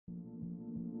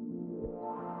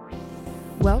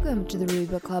Welcome to the Ruby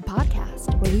Book Club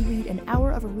podcast, where we read an hour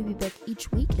of a Ruby book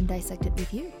each week and dissect it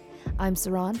with you. I'm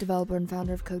Saran, developer and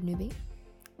founder of Code Newbie.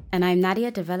 And I'm Nadia,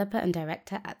 developer and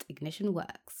director at Ignition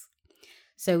Works.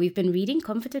 So we've been reading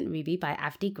Confident Ruby by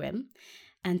Avdi Grimm,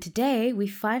 and today we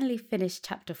finally finished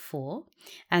chapter 4,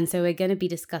 and so we're going to be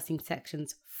discussing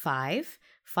sections 5,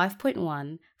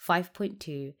 5.1,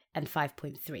 5.2, and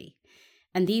 5.3.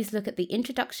 And these look at the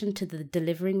introduction to the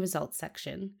delivering results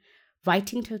section,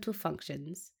 writing total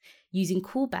functions, using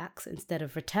callbacks instead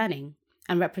of returning,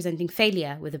 and representing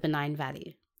failure with a benign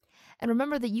value. And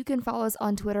remember that you can follow us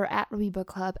on Twitter at Ruby Book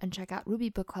Club and check out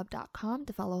rubybookclub.com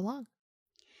to follow along.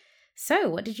 So,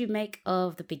 what did you make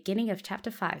of the beginning of chapter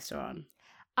 5, Saran?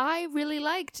 I really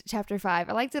liked chapter 5.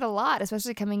 I liked it a lot,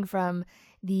 especially coming from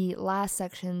the last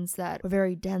sections that were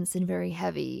very dense and very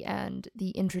heavy, and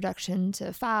the introduction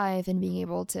to 5 and being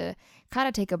able to kind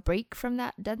of take a break from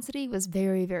that density was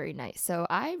very, very nice. So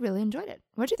I really enjoyed it.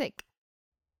 What'd you think?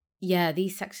 Yeah,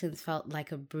 these sections felt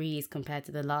like a breeze compared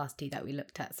to the last two that we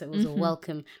looked at, so it was a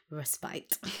welcome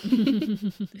respite.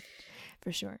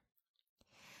 For sure.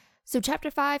 So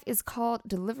chapter 5 is called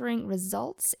Delivering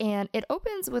Results, and it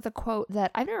opens with a quote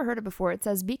that I've never heard of before. It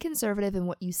says, "Be conservative in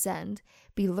what you send,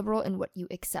 be liberal in what you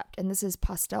accept." And this is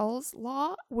Postel's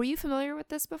law. Were you familiar with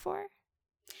this before?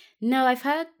 No, I've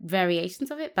heard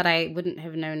variations of it, but I wouldn't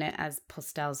have known it as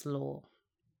Postel's law.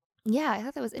 Yeah, I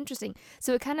thought that was interesting.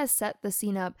 So it kind of set the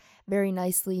scene up very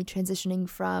nicely, transitioning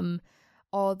from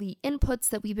all the inputs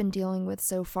that we've been dealing with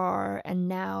so far, and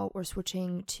now we're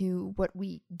switching to what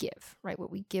we give, right?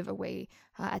 What we give away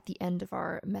at the end of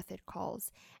our method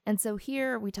calls. And so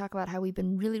here we talk about how we've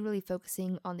been really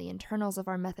focusing on the internals of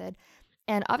our method.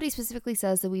 And Avdi specifically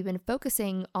says that we've been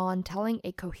focusing on telling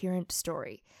a coherent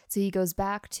story. So he goes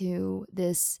back to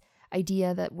this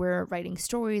idea that we're writing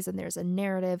stories and there's a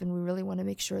narrative, and we really want to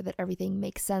make sure that everything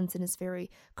makes sense and is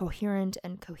very coherent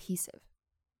and cohesive.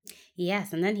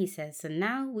 Yes, and then he says, so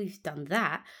now we've done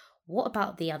that, what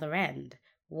about the other end?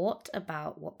 What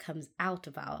about what comes out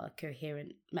of our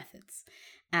coherent methods?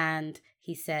 And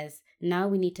he says, now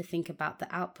we need to think about the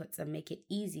outputs and make it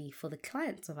easy for the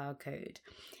clients of our code.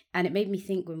 And it made me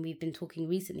think, when we've been talking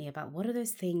recently, about what are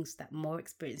those things that more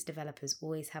experienced developers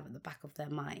always have at the back of their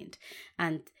mind.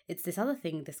 And it's this other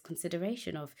thing, this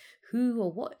consideration of who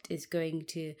or what is going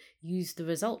to use the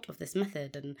result of this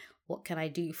method and what can I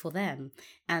do for them.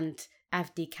 And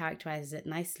Avdi characterizes it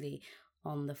nicely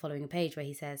on the following page, where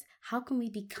he says, how can we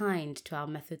be kind to our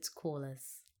method's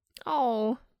callers?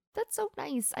 Oh, that's so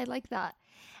nice. I like that.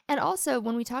 And also,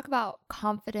 when we talk about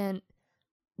confident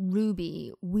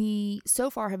Ruby, we so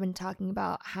far have been talking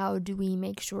about how do we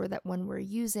make sure that when we're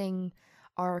using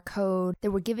our code,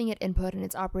 that we're giving it input and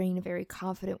it's operating in a very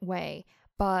confident way.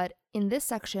 But in this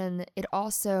section, it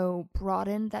also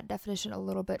broadened that definition a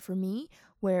little bit for me,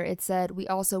 where it said we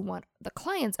also want the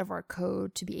clients of our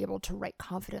code to be able to write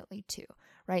confidently too,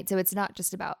 right? So it's not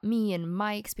just about me and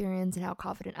my experience and how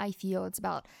confident I feel. It's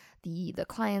about the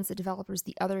clients, the developers,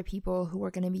 the other people who are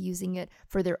going to be using it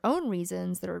for their own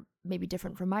reasons that are maybe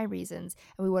different from my reasons.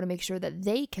 And we want to make sure that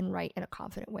they can write in a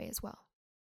confident way as well.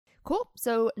 Cool.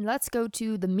 So let's go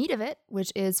to the meat of it,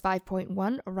 which is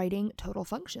 5.1, writing total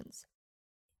functions.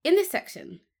 In this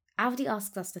section, Avdi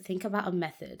asks us to think about a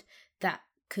method that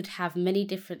could have many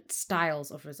different styles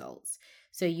of results.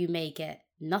 So you may get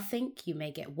nothing, you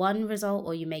may get one result,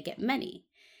 or you may get many.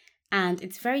 And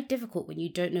it's very difficult when you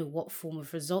don't know what form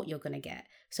of result you're going to get.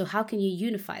 So how can you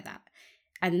unify that?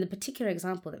 And in the particular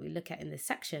example that we look at in this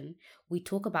section, we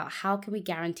talk about how can we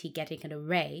guarantee getting an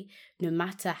array no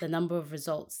matter the number of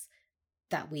results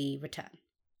that we return.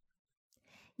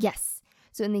 Yes.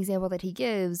 So in the example that he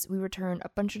gives, we return a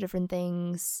bunch of different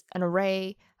things, an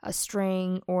array, a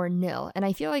string, or nil. And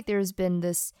I feel like there's been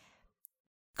this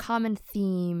common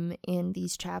theme in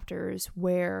these chapters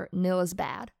where nil is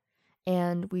bad,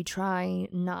 and we try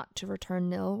not to return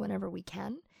nil whenever we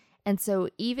can. And so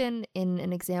even in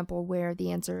an example where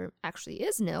the answer actually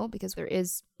is nil, because there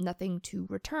is nothing to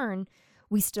return,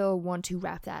 we still want to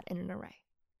wrap that in an array.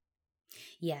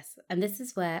 Yes, and this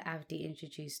is where Avdi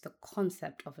introduced the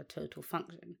concept of a total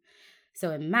function.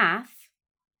 So in math,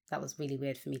 that was really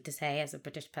weird for me to say as a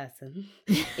British person.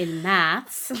 In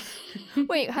maths...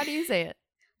 Wait, how do you say it?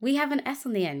 We have an S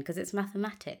on the end because it's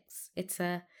mathematics.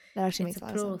 That actually makes a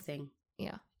lot of plural thing.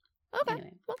 Yeah. Okay.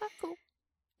 Anyway. Okay, cool.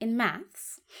 In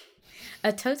maths,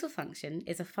 a total function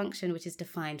is a function which is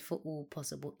defined for all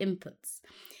possible inputs.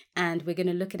 And we're going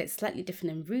to look at it slightly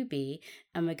different in Ruby,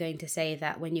 and we're going to say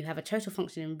that when you have a total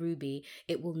function in Ruby,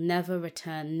 it will never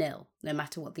return nil, no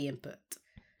matter what the input.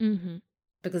 Mm-hmm.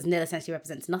 because nil essentially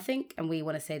represents nothing, and we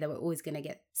want to say that we're always going to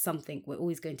get something. We're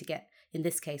always going to get, in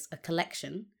this case, a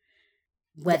collection,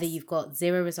 whether Yes. you've got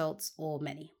 0 results or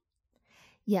many.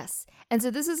 Yes. And so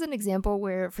this is an example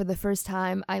where for the first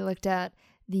time I looked at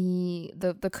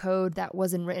the code that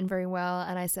wasn't written very well,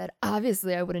 and I said,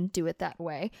 obviously I wouldn't do it that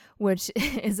way, which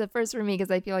is a first for me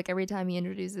because I feel like every time he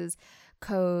introduces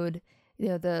code,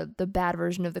 the bad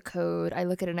version of the code, I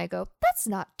look at it and I go, that's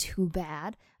not too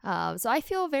bad. So I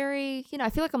feel very, I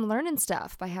feel like I'm learning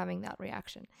stuff by having that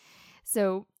reaction.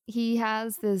 So he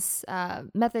has this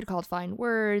method called find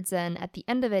words, and at the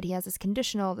end of it, he has this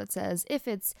conditional that says, if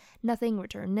it's nothing,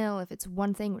 return nil. If it's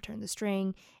one thing, return the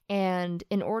string. And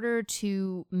in order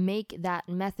to make that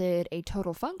method a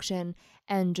total function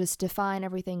and just define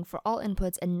everything for all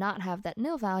inputs and not have that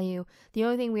nil value, the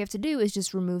only thing we have to do is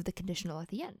just remove the conditional at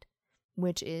the end,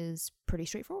 which is pretty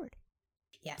straightforward.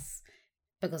 Yes,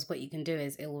 because what you can do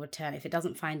is it will return, if it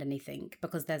doesn't find anything,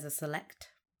 because there's a select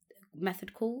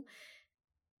method call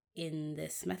in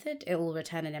this method, it will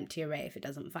return an empty array if it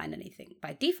doesn't find anything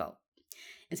by default.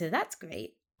 And so that's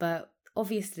great, but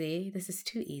obviously this is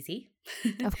too easy.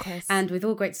 Of course. And with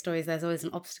all great stories, there's always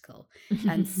an obstacle.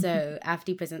 And so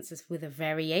Avdi presents us with a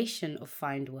variation of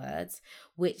find words,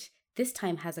 which this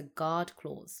time has a guard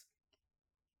clause.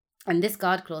 And this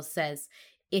guard clause says,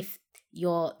 if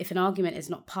an argument is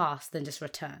not passed, then just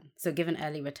return. So give an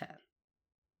early return.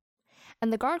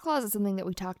 And the guard clause is something that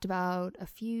we talked about a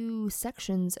few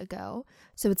sections ago.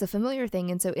 So it's a familiar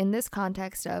thing. And so in this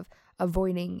context of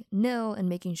avoiding nil and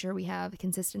making sure we have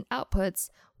consistent outputs,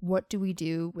 what do we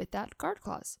do with that guard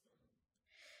clause?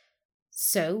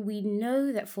 So we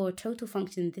know that for a total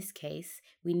function in this case,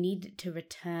 we need to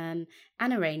return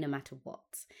an array no matter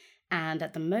what. And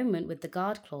at the moment with the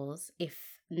guard clause, if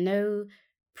no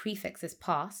prefix is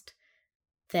passed,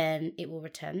 then it will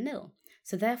return nil.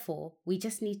 So therefore, we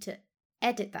just need to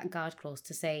edit that guard clause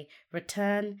to say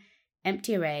return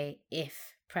empty array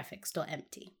if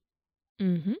prefix.empty.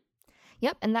 Mm-hmm.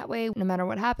 Yep, and that way, no matter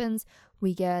what happens,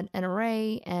 we get an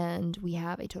array and we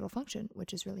have a total function,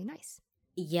 which is really nice.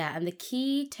 Yeah, and the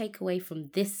key takeaway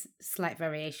from this slight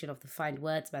variation of the find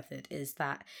words method is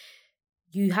that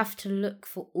you have to look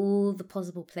for all the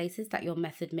possible places that your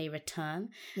method may return,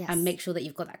 yes, and make sure that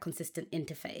you've got that consistent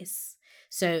interface.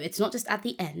 So it's not just at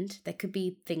the end. There could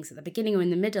be things at the beginning or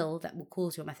in the middle that will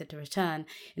cause your method to return.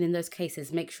 And in those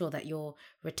cases, make sure that you're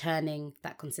returning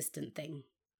that consistent thing.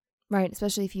 Right,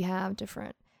 especially if you have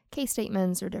different case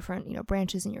statements or different,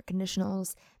 branches in your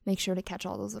conditionals, make sure to catch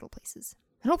all those little places.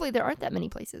 And hopefully there aren't that many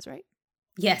places, right?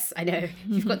 Yes, I know. If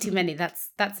you've got too many, that's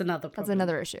another problem. That's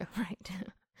another issue, right?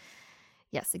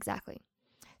 Yes, exactly.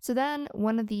 So then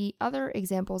one of the other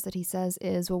examples that he says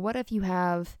is, well, what if you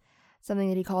have something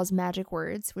that he calls magic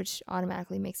words, which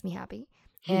automatically makes me happy.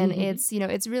 And it's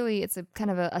a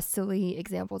kind of a silly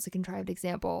example. It's a contrived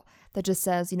example that just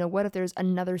says, what if there's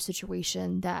another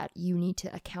situation that you need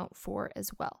to account for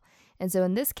as well? And so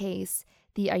in this case,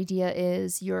 the idea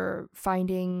is you're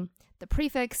finding the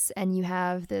prefix and you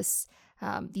have these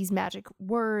magic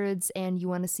words and you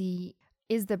want to see,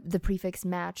 is the prefix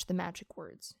match the magic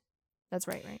words? That's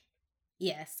right?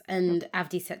 Yes, and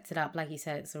Avdi sets it up, like you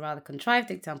said, it's a rather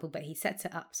contrived example, but he sets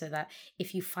it up so that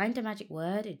if you find a magic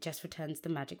word, it just returns the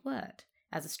magic word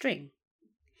as a string.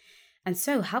 And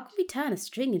so how can we turn a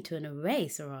string into an array,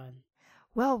 Saran?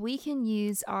 Well, we can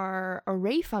use our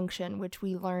array function, which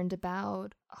we learned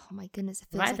about, oh my goodness, it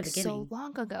feels right like so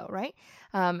long ago, right?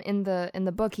 In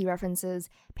the book, he references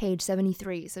page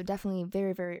 73, so definitely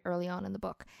very, very early on in the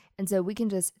book. And so we can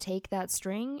just take that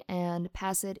string and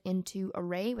pass it into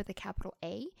array with a capital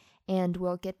A, and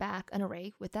we'll get back an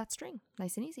array with that string.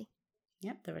 Nice and easy.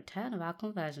 Yep, the return of our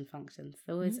conversion functions,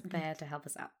 always there to help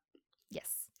us out.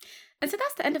 Yes. And so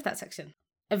that's the end of that section.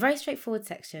 A very straightforward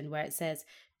section where it says,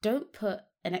 don't put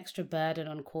an extra burden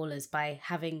on callers by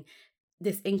having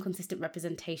this inconsistent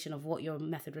representation of what your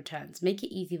method returns. Make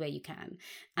it easy where you can.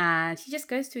 And he just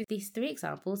goes through these 3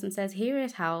 examples and says, here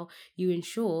is how you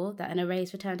ensure that an array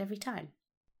is returned every time.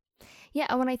 Yeah,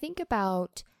 and when I think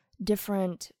about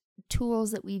different tools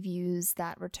that we've used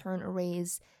that return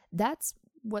arrays, that's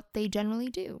what they generally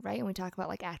do, right? And we talk about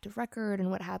like active record and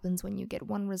what happens when you get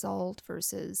one result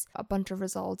versus a bunch of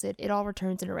results. It all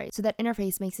returns an array. So that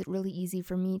interface makes it really easy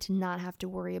for me to not have to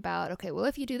worry about, okay, well,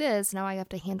 if you do this, now I have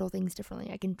to handle things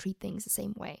differently. I can treat things the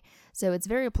same way. So it's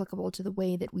very applicable to the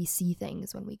way that we see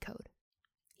things when we code.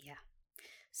 Yeah.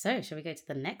 So shall we go to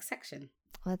the next section?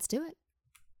 Let's do it.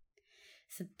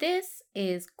 So this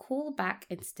is callback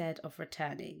instead of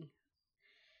returning.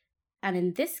 And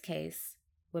in this case,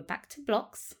 we're back to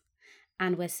blocks,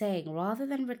 and we're saying rather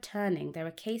than returning, there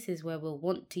are cases where we'll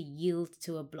want to yield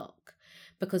to a block.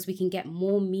 because we can get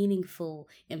more meaningful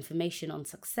information on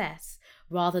success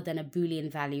rather than a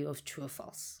Boolean value of true or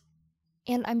false.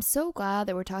 And I'm so glad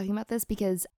that we're talking about this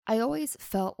because I always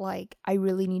felt like I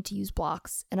really need to use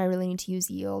blocks and I really need to use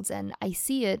yields. And I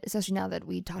see it, especially now that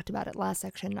we talked about it last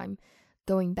section. I'm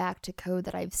going back to code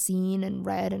that I've seen and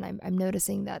read, and I'm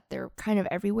noticing that they're kind of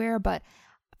everywhere. But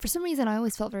for some reason, I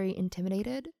always felt very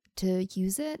intimidated to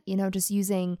use it. Just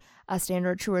using a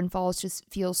standard true and false just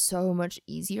feels so much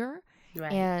easier.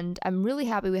 Right. And I'm really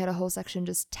happy we had a whole section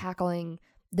just tackling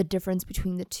the difference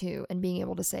between the two and being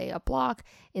able to say a block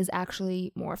is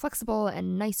actually more flexible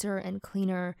and nicer and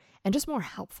cleaner and just more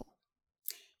helpful.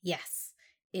 Yes,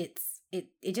 it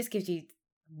just gives you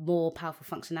more powerful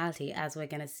functionality, as we're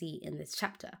going to see in this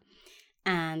chapter.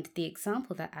 And the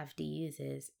example that Avdi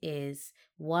uses is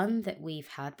one that we've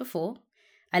had before.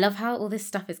 I love how all this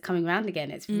stuff is coming around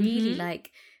again. It's really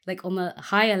like on a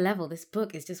higher level, this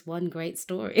book is just one great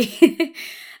story.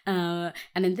 And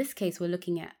in this case, we're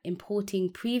looking at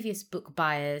importing previous book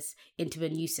buyers into a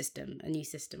new system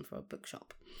for a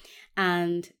bookshop.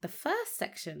 And the first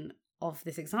section of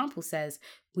this example says,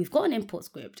 we've got an import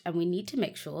script and we need to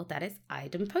make sure that it's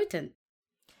idempotent.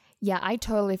 Yeah, I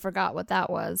totally forgot what that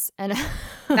was. And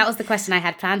that was the question I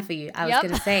had planned for you. I was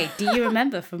going to say, do you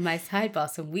remember from my sidebar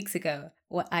some weeks ago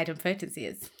what idempotency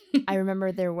is? I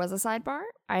remember there was a sidebar.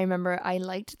 I remember I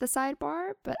liked the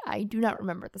sidebar, but I do not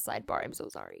remember the sidebar. I'm so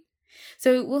sorry.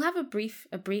 So we'll have a brief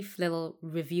little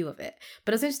review of it.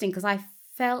 But it's interesting because I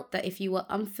felt that if you were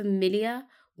unfamiliar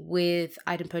with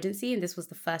idempotency, and this was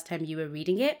the first time you were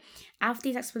reading it,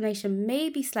 Avdi's explanation may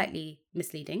be slightly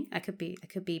misleading. I could be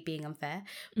being unfair,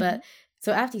 but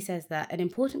so Avdi says that an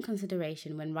important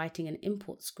consideration when writing an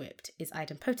import script is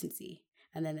idempotency.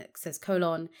 And then it says,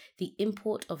 the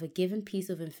import of a given piece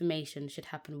of information should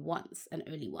happen once and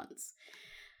only once.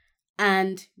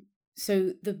 And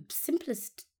so the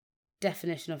simplest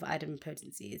definition of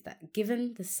idempotency is that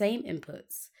given the same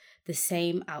inputs, the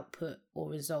same output or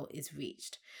result is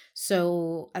reached.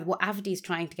 So what Avdi is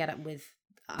trying to get at with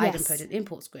idempotent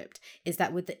import script is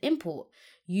that with the import,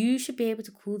 you should be able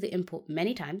to call the import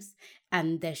many times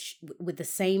and with the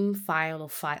same file or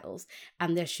files,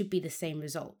 and there should be the same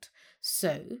result.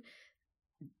 So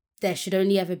there should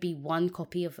only ever be one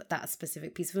copy of that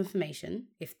specific piece of information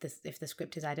if the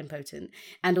script is idempotent,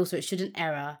 and also it shouldn't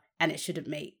error and it shouldn't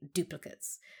make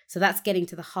duplicates. So that's getting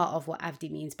to the heart of what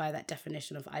Avdi means by that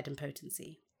definition of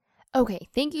idempotency. Okay,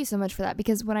 thank you so much for that,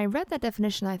 because when I read that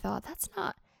definition, I thought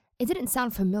it didn't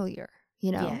sound familiar,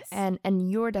 Yes.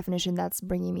 And your definition, that's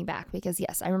bringing me back, because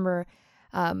yes, I remember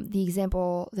the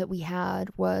example that we had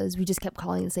was we just kept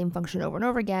calling the same function over and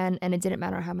over again, and it didn't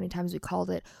matter how many times we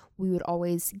called it, we would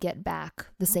always get back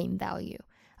the same value.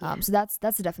 So that's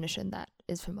the definition that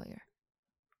is familiar.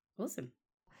 Awesome.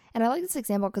 And I like this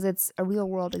example because it's a real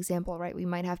world example, right? We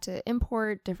might have to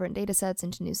import different data sets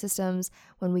into new systems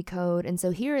when we code. And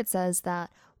so here it says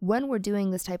that when we're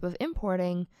doing this type of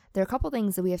importing, there are a couple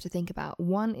things that we have to think about.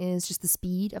 One is just the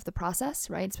speed of the process,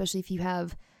 right? Especially if you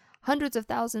have hundreds of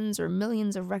thousands or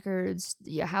millions of records,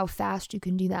 how fast you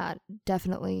can do that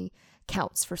definitely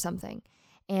counts for something.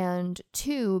 And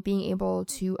two, being able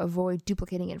to avoid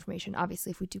duplicating information. Obviously,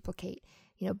 if we duplicate,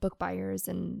 book buyers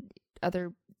and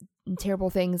other terrible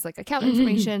things like account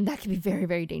information, that can be very,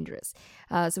 very dangerous.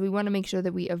 So we want to make sure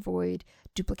that we avoid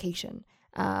duplication.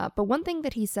 But one thing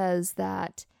that he says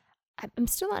that I'm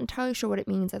still not entirely sure what it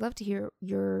means, I'd love to hear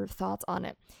your thoughts on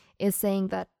it, is saying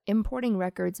that importing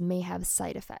records may have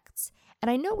side effects. And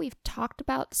I know we've talked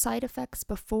about side effects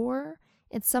before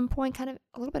at some point, kind of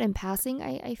a little bit in passing,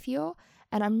 I feel,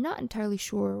 and I'm not entirely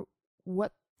sure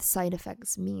what side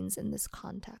effects means in this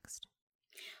context.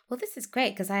 Well, this is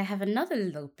great because I have another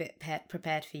little bit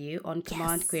prepared for you on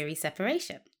command query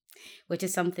separation, which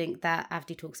is something that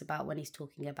Avdi talks about when he's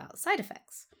talking about side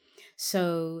effects.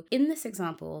 So in this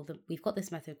example, we've got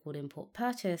this method called import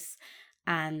purchase,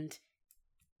 and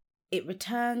it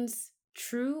returns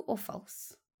true or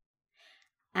false.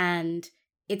 And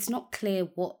it's not clear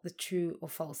what the true or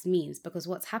false means, because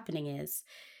what's happening is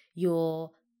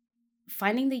you're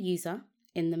finding the user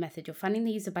in the method, you're finding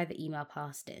the user by the email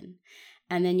passed in,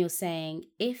 and then you're saying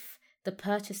if the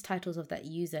purchase titles of that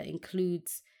user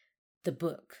includes the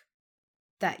book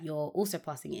that you're also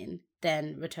passing in,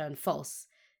 then return false.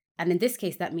 And in this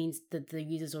case, that means that the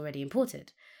user's already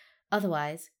imported.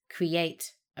 Otherwise,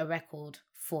 create a record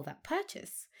for that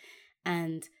purchase.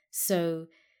 And so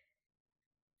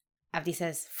Avdi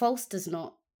says false does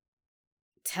not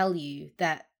tell you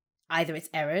that either it's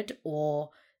errored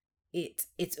or it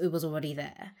was already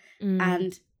there.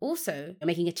 And also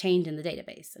making a change in the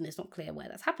database, and it's not clear where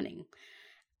that's happening.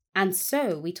 And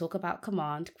so we talk about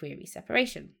command query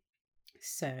separation.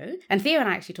 So, and Theo and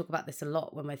I actually talk about this a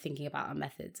lot when we're thinking about our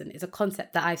methods, and it's a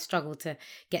concept that I've struggled to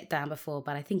get down before,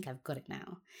 but I think I've got it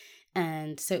now.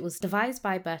 And so it was devised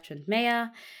by Bertrand Meyer,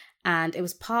 and it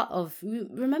was part of,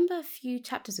 remember a few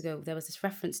chapters ago, there was this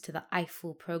reference to the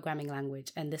Eiffel programming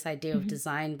language and this idea of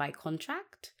design by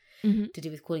contract to do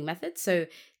with calling methods. So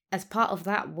as part of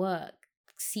that work,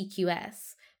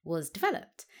 CQS was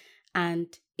developed.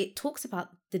 And it talks about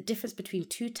the difference between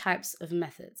two types of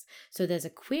methods. So there's a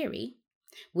query,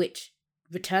 which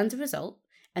returns a result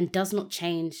and does not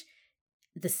change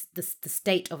the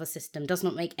state of a system, does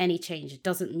not make any change, it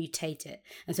doesn't mutate it.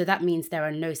 And so that means there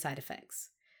are no side effects.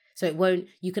 So it won't,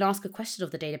 you can ask a question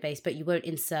of the database, but you won't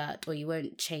insert or you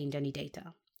won't change any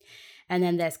data. And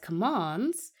then there's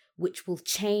commands, which will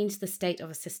change the state of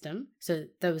a system. So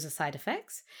those are side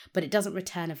effects, but it doesn't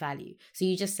return a value. So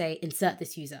you just say, insert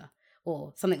this user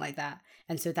or something like that.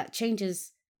 And so that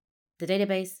changes the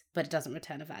database, but it doesn't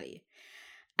return a value.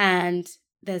 And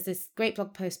there's this great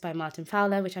blog post by Martin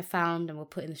Fowler, which I found and we'll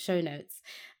put in the show notes.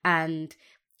 And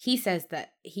he says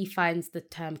that he finds the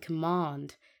term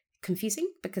command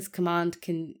confusing because command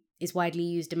is widely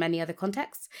used in many other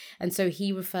contexts. And so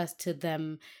he refers to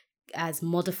them as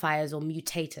modifiers or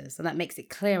mutators. And that makes it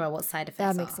clearer what side effects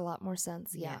are. That makes a lot more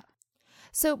sense. Yeah.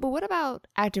 So, but what about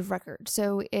active record?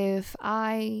 So if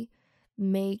I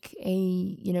make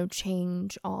a,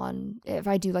 change on, if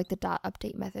I do like the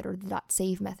 .update method or the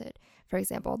 .save method, for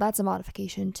example, that's a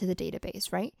modification to the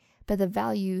database, right? But the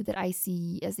value that I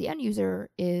see as the end user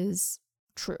is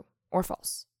true or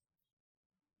false.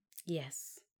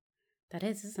 Yes, that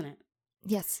is, isn't it?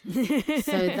 Yes.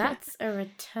 So that's a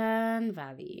return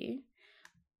value.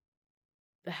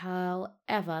 However,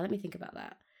 let me think about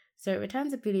that. So it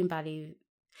returns a Boolean value.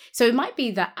 So it might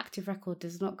be that active record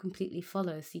does not completely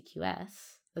follow CQS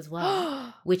as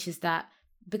well, which is that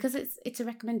because it's a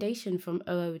recommendation from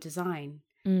OO Design.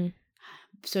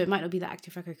 So it might not be that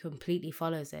active record completely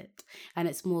follows it. And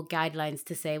it's more guidelines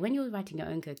to say, when you're writing your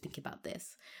own code, think about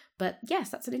this. But yes,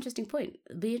 that's an interesting point.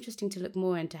 It'd be interesting to look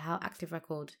more into how active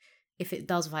record, if it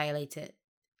does violate it,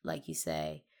 like you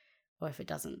say, or if it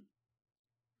doesn't.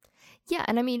 Yeah,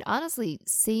 and I mean, honestly,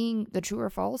 seeing the true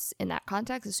or false in that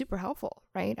context is super helpful,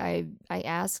 right? I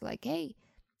ask like, hey,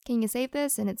 can you save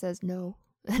this? And it says no.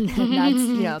 And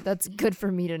that's, that's good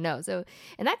for me to know. So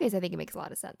in that case, I think it makes a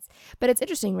lot of sense. But it's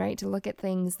interesting, right, to look at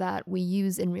things that we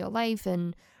use in real life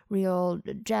and real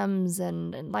gems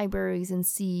and libraries and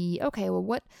see, okay, well,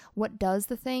 what does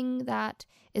the thing that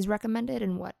is recommended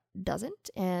and what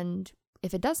doesn't? And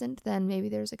if it doesn't, then maybe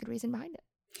there's a good reason behind it.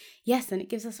 Yes, and it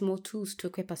gives us more tools to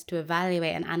equip us to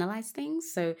evaluate and analyze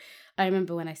things. So I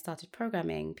remember when I started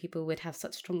programming, people would have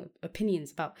such strong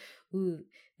opinions about,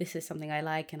 this is something I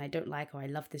like and I don't like, or I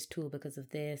love this tool because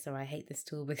of this, or I hate this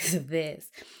tool because of this.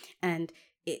 And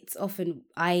it's often,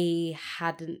 I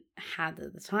hadn't had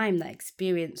at the time that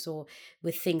experience or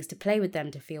with things to play with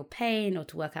them to feel pain or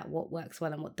to work out what works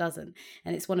well and what doesn't.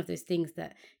 And it's one of those things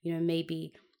that,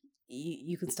 maybe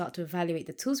you can start to evaluate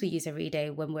the tools we use every day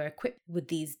when we're equipped with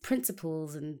these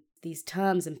principles and these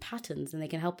terms and patterns, and they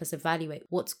can help us evaluate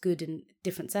what's good in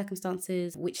different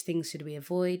circumstances, which things should we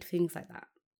avoid, things like that.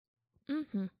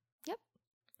 Yep.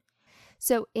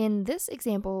 So in this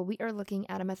example, we are looking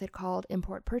at a method called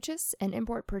import purchase, and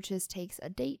import purchase takes a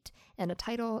date and a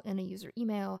title and a user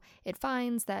email. It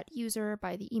finds that user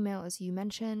by the email, as you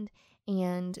mentioned,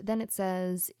 and then it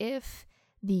says if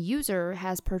the user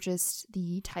has purchased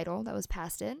the title that was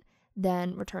passed in,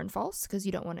 then return false because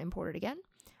you don't want to import it again.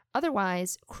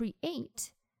 Otherwise,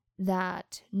 create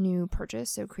that new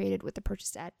purchase, so created with the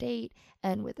purchased at date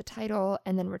and with the title,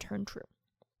 and then return true.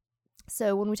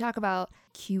 So when we talk about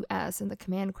QS and the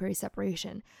command query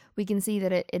separation, we can see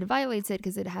that it violates it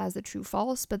because it has the true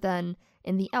false, but then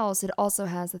in the else, it also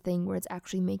has the thing where it's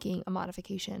actually making a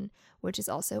modification, which is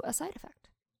also a side effect.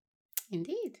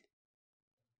 Indeed.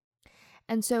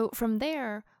 And so from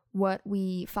there, what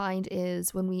we find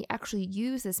is when we actually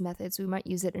use this method, so we might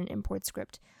use it in an import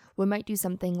script, we might do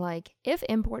something like if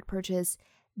import purchase,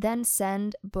 then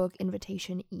send book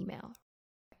invitation email.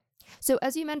 So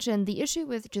as you mentioned, the issue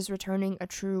with just returning a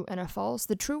true and a false,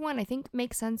 the true one I think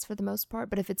makes sense for the most part,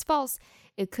 but if it's false,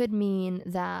 it could mean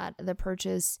that the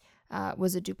purchase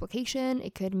was a duplication.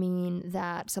 It could mean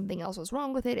that something else was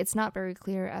wrong with it. It's not very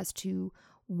clear as to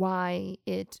why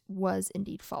it was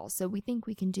indeed false. So we think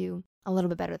we can do a little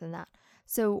bit better than that.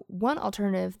 So one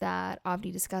alternative that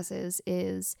Avdi discusses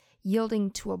is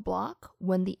yielding to a block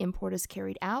when the import is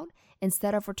carried out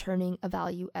instead of returning a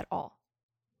value at all.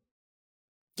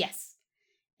 Yes.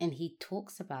 And he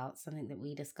talks about something that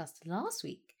we discussed last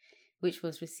week, which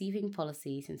was receiving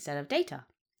policies instead of data.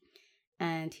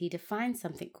 And he defines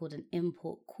something called an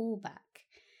import callback,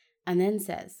 and then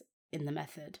says in the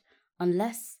method,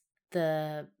 unless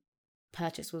the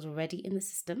purchase was already in the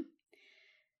system,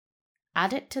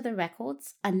 add it to the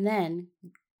records, and then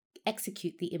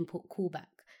execute the import callback.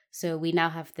 So we now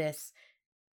have this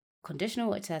conditional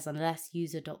which says unless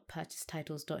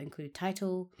user.purchasetitles.include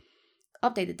title,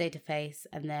 update the database,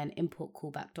 and then import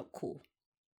callback.call.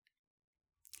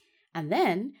 And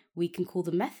then we can call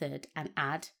the method and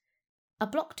add a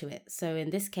block to it. So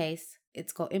in this case,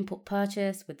 it's got import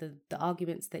purchase with the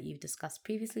arguments that you've discussed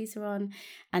previously, Saron.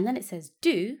 And then it says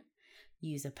do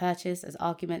user purchase as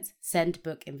arguments, send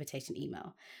book invitation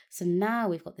email. So now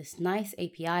we've got this nice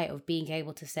API of being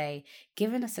able to say,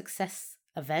 given a success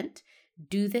event,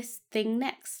 do this thing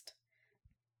next.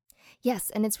 Yes,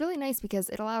 and it's really nice because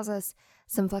it allows us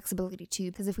some flexibility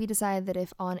too, because if we decide that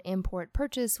if on import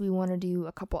purchase we want to do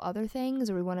a couple other things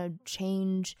or we want to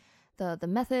change the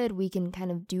method, we can kind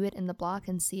of do it in the block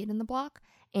and see it in the block,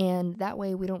 and that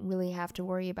way we don't really have to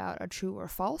worry about a true or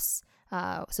false.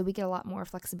 So we get a lot more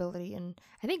flexibility and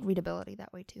I think readability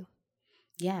that way too.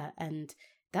 Yeah, and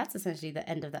that's essentially the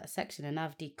end of that section. And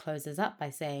Avdi closes up by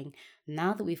saying,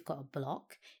 now that we've got a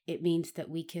block, it means that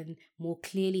we can more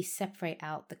clearly separate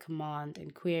out the command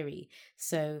and query.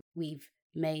 So we've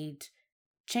made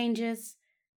changes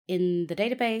in the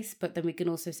database, but then we can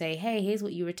also say, hey, here's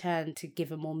what you return to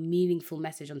give a more meaningful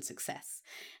message on success.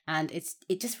 And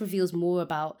it just reveals more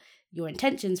about your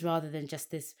intentions rather than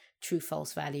just this true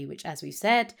false value, which, as we've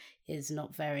said, is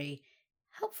not very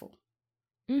helpful.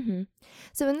 Mm-hmm.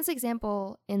 So in this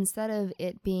example, instead of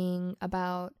it being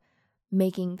about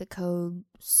making the code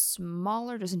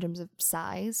smaller just in terms of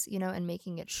size, and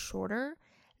making it shorter,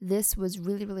 this was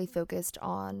really, really focused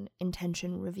on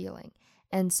intention revealing.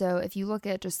 And so if you look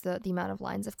at just the amount of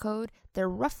lines of code, they're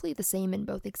roughly the same in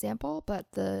both example, but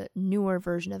the newer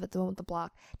version of it, the one with the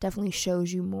block, definitely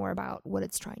shows you more about what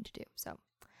it's trying to do. So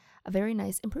a very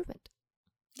nice improvement.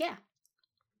 Yeah.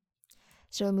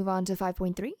 Shall we move on to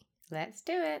 5.3? Let's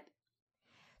do it.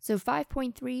 So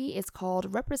 5.3 is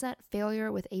called Represent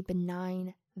Failure with a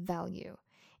Benign Value.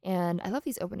 And I love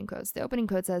these opening quotes. The opening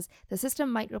quote says, the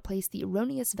system might replace the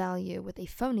erroneous value with a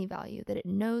phony value that it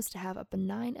knows to have a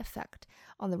benign effect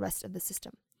on the rest of the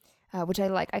system, which I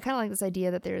like. I kind of like this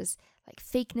idea that there's like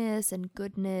fakeness and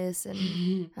goodness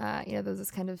and,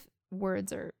 those kind of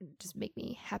words are just make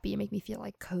me happy and make me feel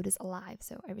like code is alive.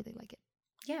 So I really like it.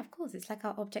 Yeah, of course. It's like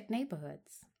our object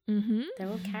neighborhoods. Mm-hmm. They're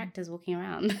all characters walking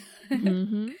around.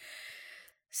 Mm-hmm.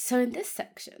 So in this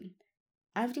section,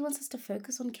 Avdi wants us to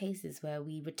focus on cases where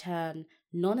we return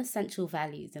non-essential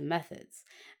values and methods,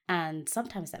 and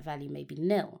sometimes that value may be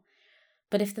nil.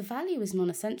 But if the value is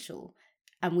non-essential,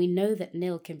 and we know that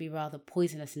nil can be rather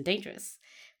poisonous and dangerous,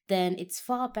 then it's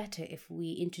far better if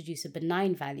we introduce a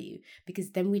benign value,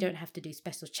 because then we don't have to do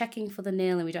special checking for the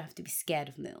nil and we don't have to be scared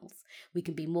of nils. We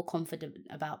can be more confident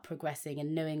about progressing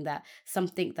and knowing that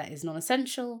something that is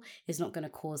non-essential is not going to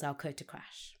cause our code to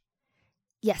crash.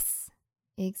 Yes,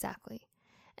 exactly.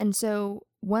 And so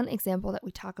one example that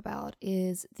we talk about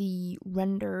is the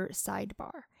render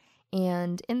sidebar.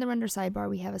 And in the render sidebar,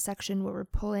 we have a section where we're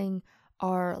pulling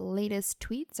our latest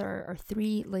tweets, our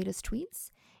 3 latest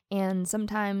tweets. And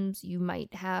sometimes you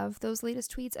might have those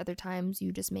latest tweets, other times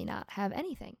you just may not have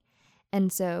anything.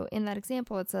 And so in that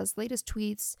example, it says latest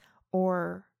tweets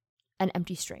or an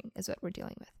empty string is what we're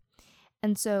dealing with.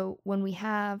 And so when we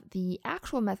have the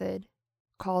actual method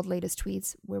called latest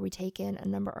tweets, where we take in a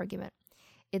number argument,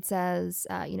 it says,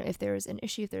 if there's an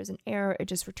issue, if there's an error, it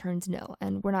just returns nil.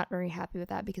 And we're not very happy with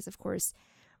that because, of course,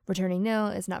 returning nil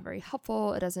is not very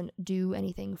helpful. It doesn't do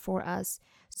anything for us.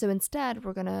 So instead,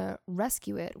 we're going to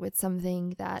rescue it with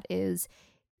something that is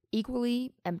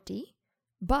equally empty,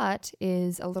 but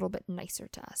is a little bit nicer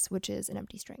to us, which is an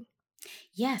empty string.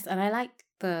 Yes, and I like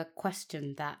the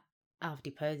question that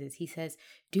Avdi poses. He says,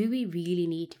 do we really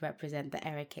need to represent the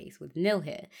error case with nil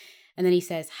here? And then he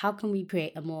says, how can we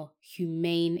create a more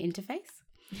humane interface?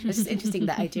 It's just interesting,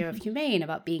 that idea of humane,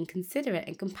 about being considerate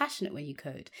and compassionate when you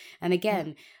code. And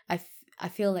again, I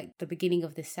feel like the beginning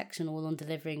of this section, all on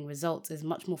delivering results, is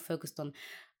much more focused on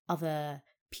other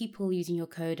people using your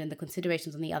code and the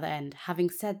considerations on the other end.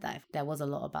 Having said that, there was a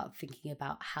lot about thinking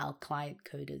about how client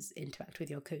coders interact with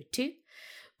your code too.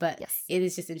 But yes, it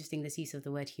is just interesting, this use of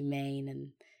the word humane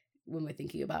and when we're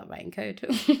thinking about writing code.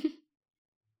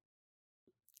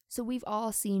 So we've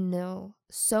all seen nil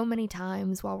so many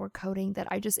times while we're coding that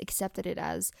I just accepted it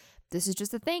as, this is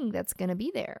just a thing that's going to be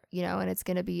there, and it's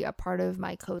going to be a part of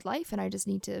my code life and I just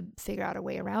need to figure out a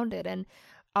way around it. And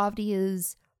Avdi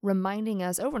is reminding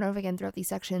us over and over again throughout these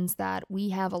sections that we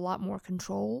have a lot more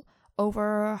control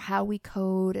over how we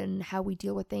code and how we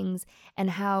deal with things and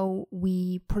how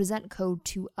we present code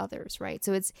to others, right?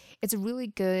 So it's a really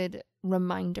good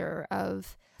reminder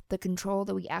of the control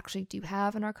that we actually do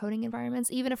have in our coding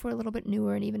environments. Even if we're a little bit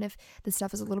newer and even if the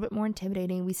stuff is a little bit more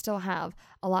intimidating, we still have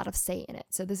a lot of say in it.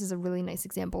 So this is a really nice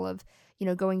example of,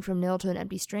 going from nil to an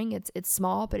empty string. It's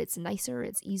small, but it's nicer,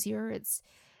 it's easier, it's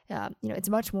it's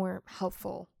much more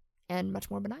helpful and much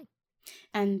more benign.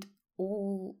 And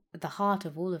all the heart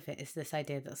of all of it is this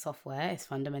idea that software is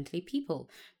fundamentally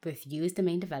people, both you as the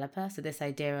main developer. So this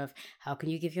idea of how can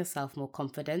you give yourself more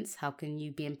confidence? How can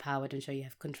you be empowered and show you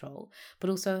have control? But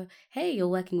also, hey, you're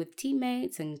working with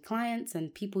teammates and clients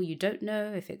and people you don't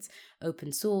know, if it's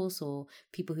open source or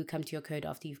people who come to your code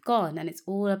after you've gone. And it's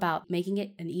all about making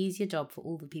it an easier job for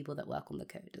all the people that work on the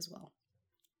code as well.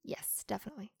 Yes,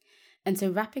 definitely. And so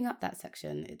wrapping up that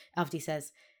section, Avdi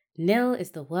says, nil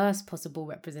is the worst possible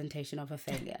representation of a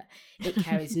failure. It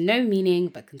carries no meaning,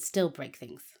 but can still break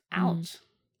things. Ouch.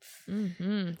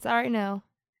 Mm-hmm. Sorry, no.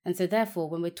 And so therefore,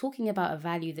 when we're talking about a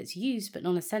value that's used but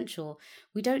non-essential,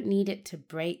 we don't need it to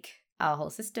break our whole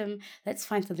system. Let's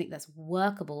find something that's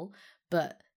workable,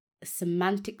 but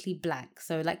semantically blank.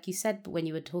 So like you said, when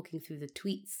you were talking through the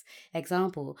tweets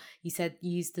example, you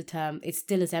used the term, it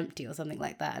still is empty or something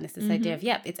like that. And it's this idea of,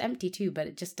 it's empty too, but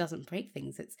it just doesn't break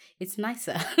things. It's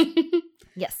nicer.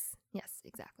 Yes,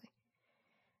 exactly.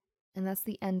 And that's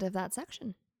the end of that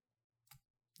section.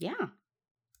 Yeah.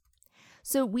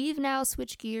 So we've now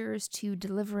switched gears to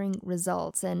delivering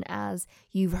results. And as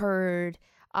you've heard,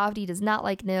 Avdi does not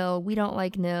like nil, we don't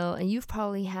like nil, and you've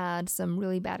probably had some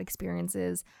really bad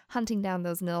experiences hunting down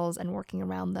those nils and working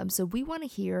around them. So we want to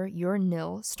hear your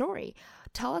nil story.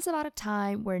 Tell us about a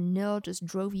time where nil just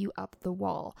drove you up the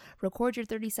wall. Record your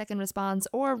 30-second response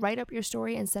or write up your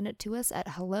story and send it to us at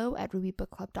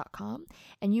hello@rubybookclub.com.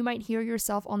 And you might hear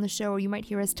yourself on the show, or you might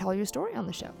hear us tell your story on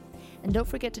the show. And don't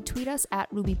forget to tweet us at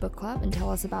Ruby Book Club and tell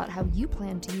us about how you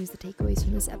plan to use the takeaways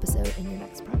from this episode in your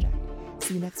next project.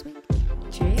 See you next week.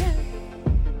 Cheerio.